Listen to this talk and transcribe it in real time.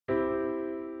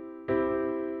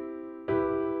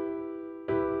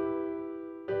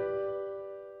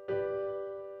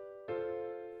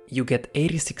you get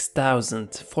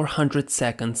 86,400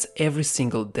 seconds every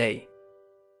single day.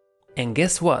 And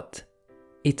guess what?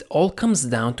 It all comes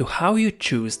down to how you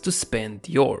choose to spend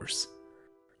yours.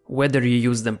 Whether you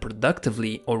use them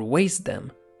productively or waste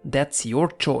them, that's your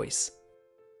choice.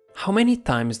 How many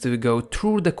times do you go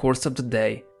through the course of the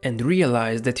day and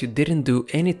realize that you didn't do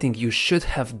anything you should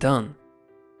have done?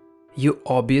 You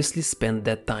obviously spent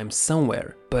that time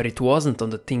somewhere, but it wasn't on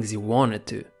the things you wanted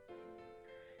to.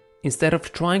 Instead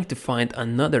of trying to find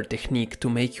another technique to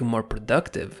make you more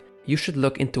productive, you should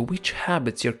look into which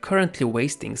habits you're currently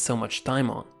wasting so much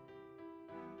time on.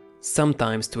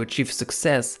 Sometimes to achieve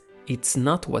success, it's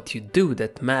not what you do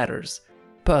that matters,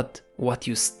 but what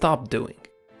you stop doing.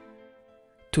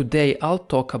 Today I'll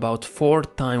talk about 4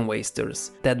 time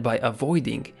wasters that by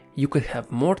avoiding, you could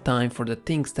have more time for the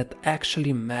things that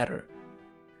actually matter.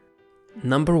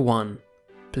 Number 1.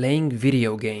 Playing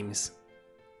video games.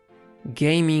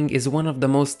 Gaming is one of the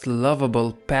most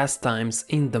lovable pastimes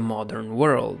in the modern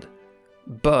world,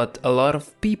 but a lot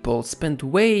of people spend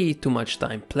way too much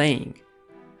time playing.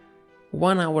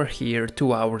 1 hour here,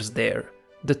 2 hours there,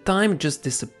 the time just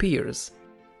disappears.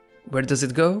 Where does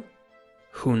it go?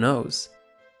 Who knows?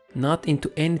 Not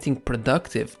into anything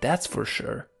productive, that's for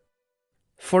sure.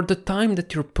 For the time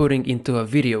that you're putting into a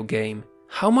video game,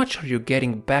 how much are you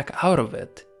getting back out of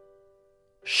it?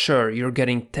 Sure, you're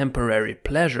getting temporary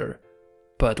pleasure,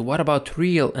 but what about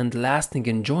real and lasting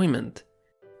enjoyment?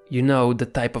 You know, the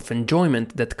type of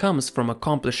enjoyment that comes from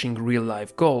accomplishing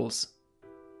real-life goals.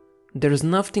 There's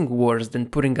nothing worse than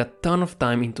putting a ton of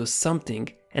time into something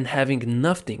and having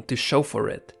nothing to show for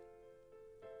it.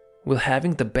 Will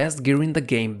having the best gear in the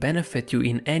game benefit you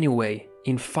in any way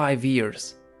in 5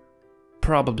 years?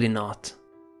 Probably not.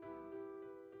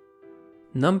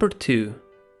 Number 2.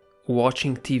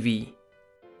 Watching TV.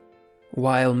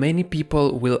 While many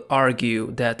people will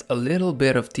argue that a little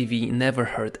bit of TV never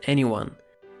hurt anyone,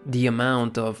 the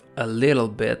amount of a little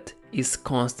bit is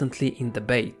constantly in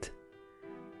debate.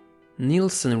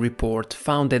 Nielsen report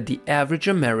found that the average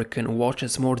American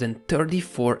watches more than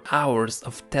 34 hours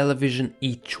of television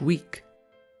each week.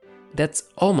 That's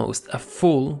almost a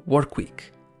full work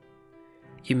week.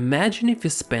 Imagine if you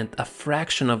spent a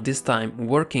fraction of this time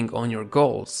working on your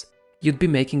goals. You'd be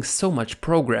making so much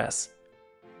progress.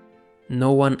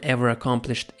 No one ever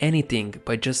accomplished anything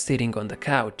by just sitting on the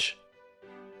couch.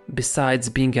 Besides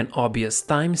being an obvious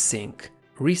time sink,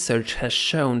 research has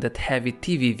shown that heavy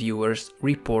TV viewers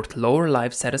report lower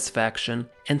life satisfaction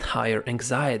and higher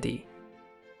anxiety.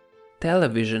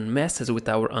 Television messes with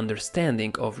our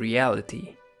understanding of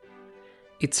reality.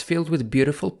 It's filled with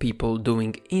beautiful people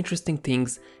doing interesting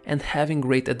things and having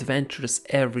great adventures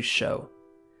every show.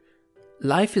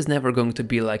 Life is never going to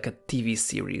be like a TV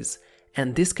series,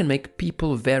 and this can make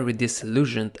people very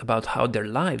disillusioned about how their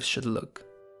lives should look.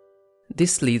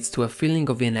 This leads to a feeling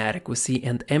of inadequacy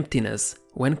and emptiness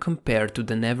when compared to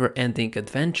the never-ending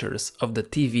adventures of the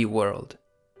TV world.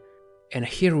 And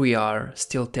here we are,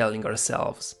 still telling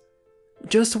ourselves,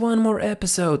 just 1 more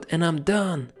episode and I'm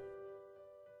done.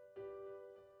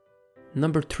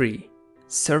 Number 3.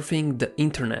 Surfing the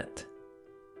internet.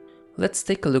 Let's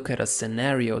take a look at a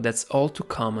scenario that's all too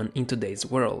common in today's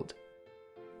world.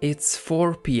 It's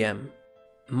 4 p.m.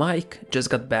 Mike just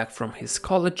got back from his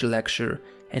college lecture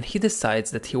and he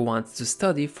decides that he wants to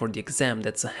study for the exam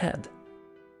that's ahead.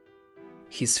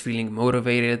 He's feeling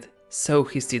motivated, so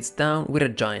he sits down with a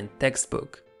giant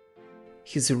textbook.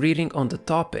 He's reading on the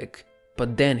topic,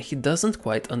 but then he doesn't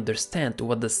quite understand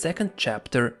what the second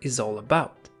chapter is all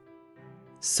about.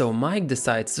 So Mike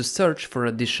decides to search for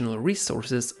additional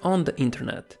resources on the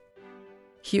internet.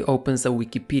 He opens a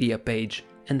Wikipedia page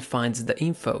and finds the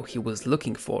info he was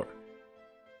looking for.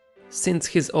 Since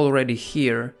he's already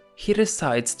here, he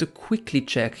decides to quickly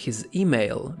check his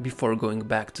email before going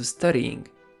back to studying.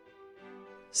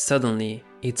 Suddenly,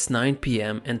 it's 9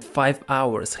 p.m. and 5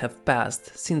 hours have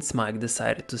passed since Mike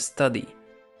decided to study.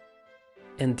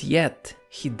 And yet,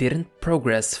 he didn't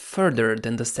progress further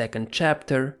than the second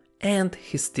chapter and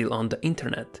he's still on the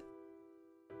internet.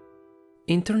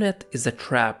 Internet is a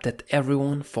trap that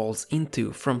everyone falls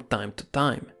into from time to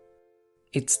time.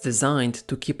 It's designed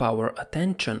to keep our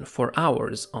attention for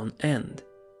hours on end.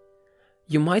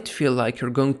 You might feel like you're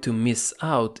going to miss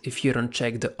out if you don't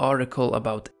check the article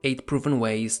about 8 proven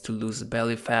ways to lose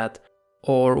belly fat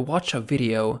or watch a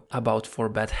video about 4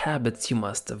 bad habits you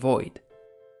must avoid.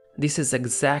 This is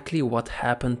exactly what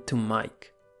happened to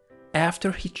Mike.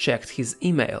 After he checked his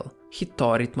email, he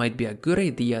thought it might be a good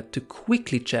idea to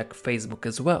quickly check Facebook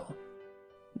as well.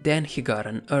 Then he got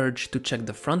an urge to check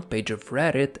the front page of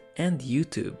Reddit and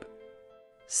YouTube.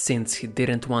 Since he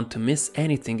didn't want to miss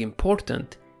anything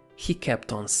important, he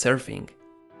kept on surfing.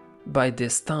 By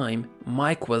this time,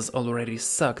 Mike was already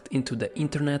sucked into the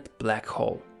internet black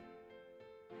hole.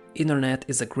 Internet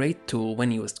is a great tool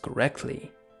when used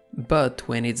correctly, but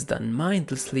when it's done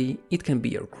mindlessly, it can be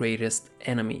your greatest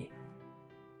enemy.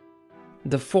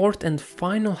 The fourth and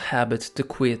final habit to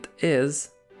quit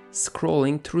is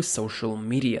scrolling through social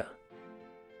media.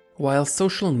 While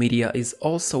social media is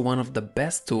also one of the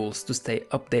best tools to stay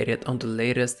updated on the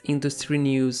latest industry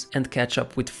news and catch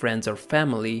up with friends or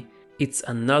family, it's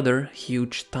another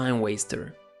huge time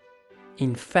waster.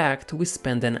 In fact, we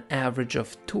spend an average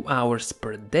of 2 hours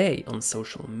per day on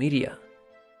social media.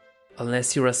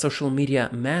 Unless you're a social media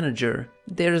manager,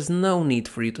 there's no need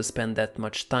for you to spend that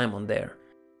much time on there.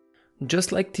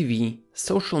 Just like TV,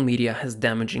 social media has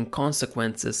damaging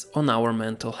consequences on our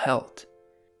mental health.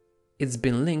 It's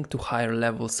been linked to higher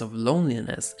levels of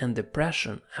loneliness and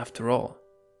depression after all.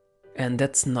 And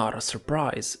that's not a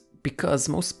surprise, because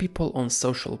most people on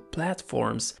social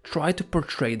platforms try to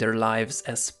portray their lives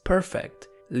as perfect,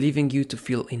 leaving you to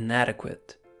feel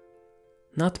inadequate.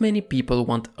 Not many people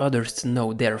want others to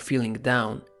know they're feeling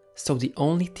down, so the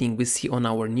only thing we see on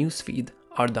our newsfeed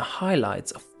are the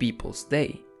highlights of people's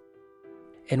day.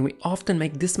 And we often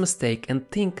make this mistake and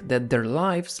think that their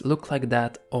lives look like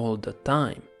that all the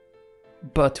time.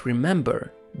 But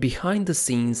remember, behind the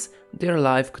scenes, their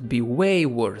life could be way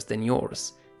worse than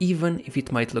yours, even if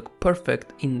it might look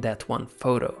perfect in that one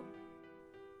photo.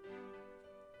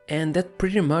 And that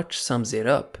pretty much sums it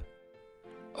up.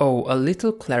 Oh, a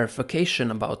little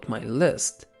clarification about my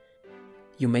list.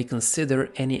 You may consider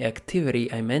any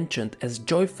activity I mentioned as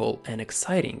joyful and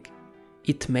exciting.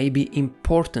 It may be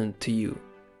important to you.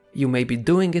 You may be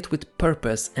doing it with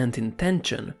purpose and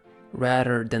intention,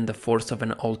 rather than the force of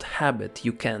an old habit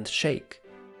you can't shake.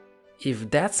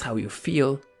 If that's how you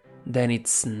feel, then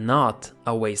it's not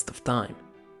a waste of time.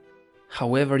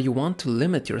 However, you want to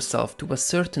limit yourself to a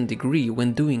certain degree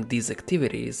when doing these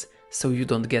activities so you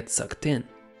don't get sucked in.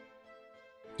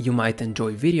 You might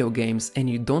enjoy video games and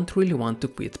you don't really want to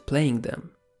quit playing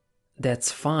them.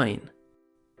 That's fine.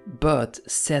 But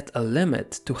set a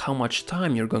limit to how much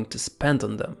time you're going to spend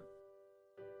on them.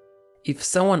 If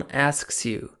someone asks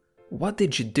you, "What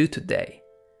did you do today?"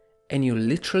 and you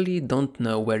literally don't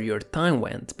know where your time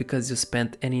went because you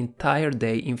spent an entire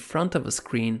day in front of a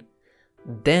screen,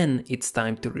 then it's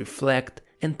time to reflect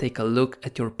and take a look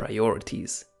at your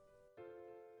priorities.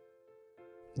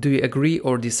 Do you agree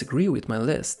or disagree with my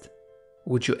list?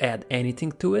 Would you add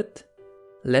anything to it?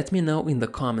 Let me know in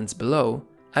the comments below,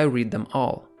 I read them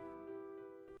all.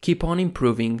 Keep on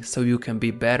improving so you can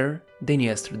be better than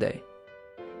yesterday.